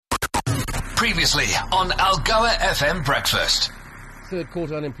Previously on Algoa FM Breakfast. Third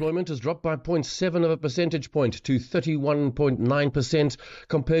quarter unemployment has dropped by 0.7 of a percentage point to 31.9%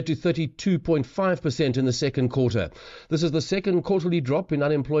 compared to 32.5% in the second quarter. This is the second quarterly drop in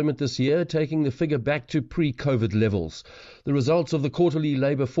unemployment this year, taking the figure back to pre-COVID levels. The results of the quarterly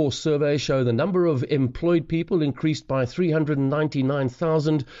labour force survey show the number of employed people increased by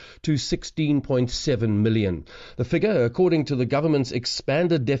 399,000 to 16.7 million. The figure, according to the government's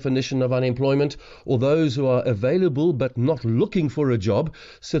expanded definition of unemployment, or those who are available but not looking for a job,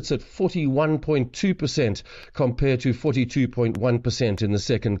 sits at 41.2% compared to 42.1% in the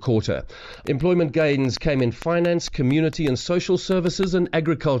second quarter. Employment gains came in finance, community and social services and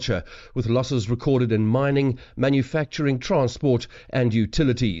agriculture, with losses recorded in mining, manufacturing, transport and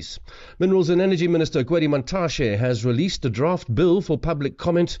utilities. Minerals and Energy Minister Gwedi Mantashe has released a draft bill for public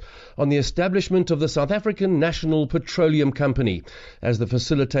comment on the establishment of the South African National Petroleum Company as the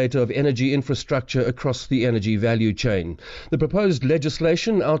facilitator of energy infrastructure across the energy value chain. The proposed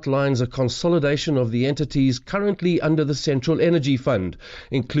legislation outlines a consolidation of the entities currently under the Central Energy Fund,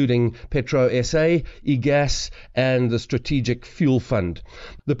 including Petro SA, eGas and the Strategic Fuel Fund.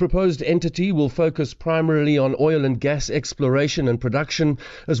 The proposed entity will focus primarily on oil and gas exploration and production,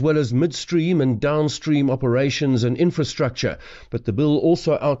 as well as midstream and downstream operations and infrastructure. But the bill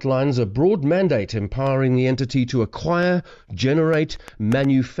also outlines a broad mandate empowering the entity to acquire, generate,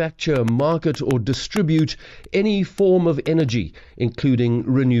 manufacture, market or distribute any form of energy, including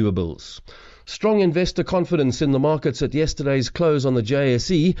renewables. Strong investor confidence in the markets at yesterday's close on the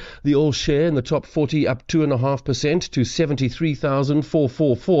JSE. The all share in the top 40 up 2.5% to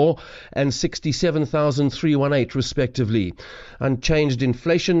 73,444 and 67,318 respectively. Unchanged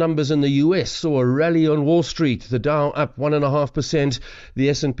inflation numbers in the US saw a rally on Wall Street. The Dow up 1.5%, the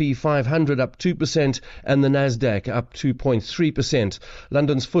S&P 500 up 2% and the Nasdaq up 2.3%.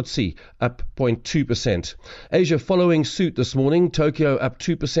 London's FTSE up 0.2%. Asia following suit this morning. Tokyo up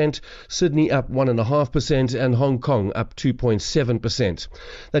 2%, Sydney up 1.5% and Hong Kong up 2.7%.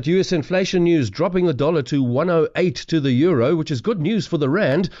 That US inflation news dropping the dollar to 108 to the euro, which is good news for the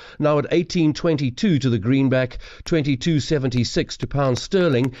rand, now at 18.22 to the greenback, 22.76 to pound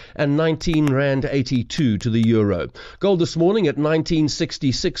sterling and 19 rand 82 to the euro. Gold this morning at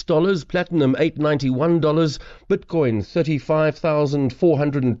 $19.66, platinum $891, Bitcoin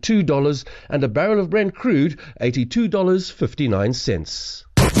 $35,402 and a barrel of Brent crude $82.59.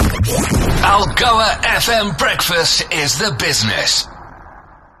 Algoa FM Breakfast is the business.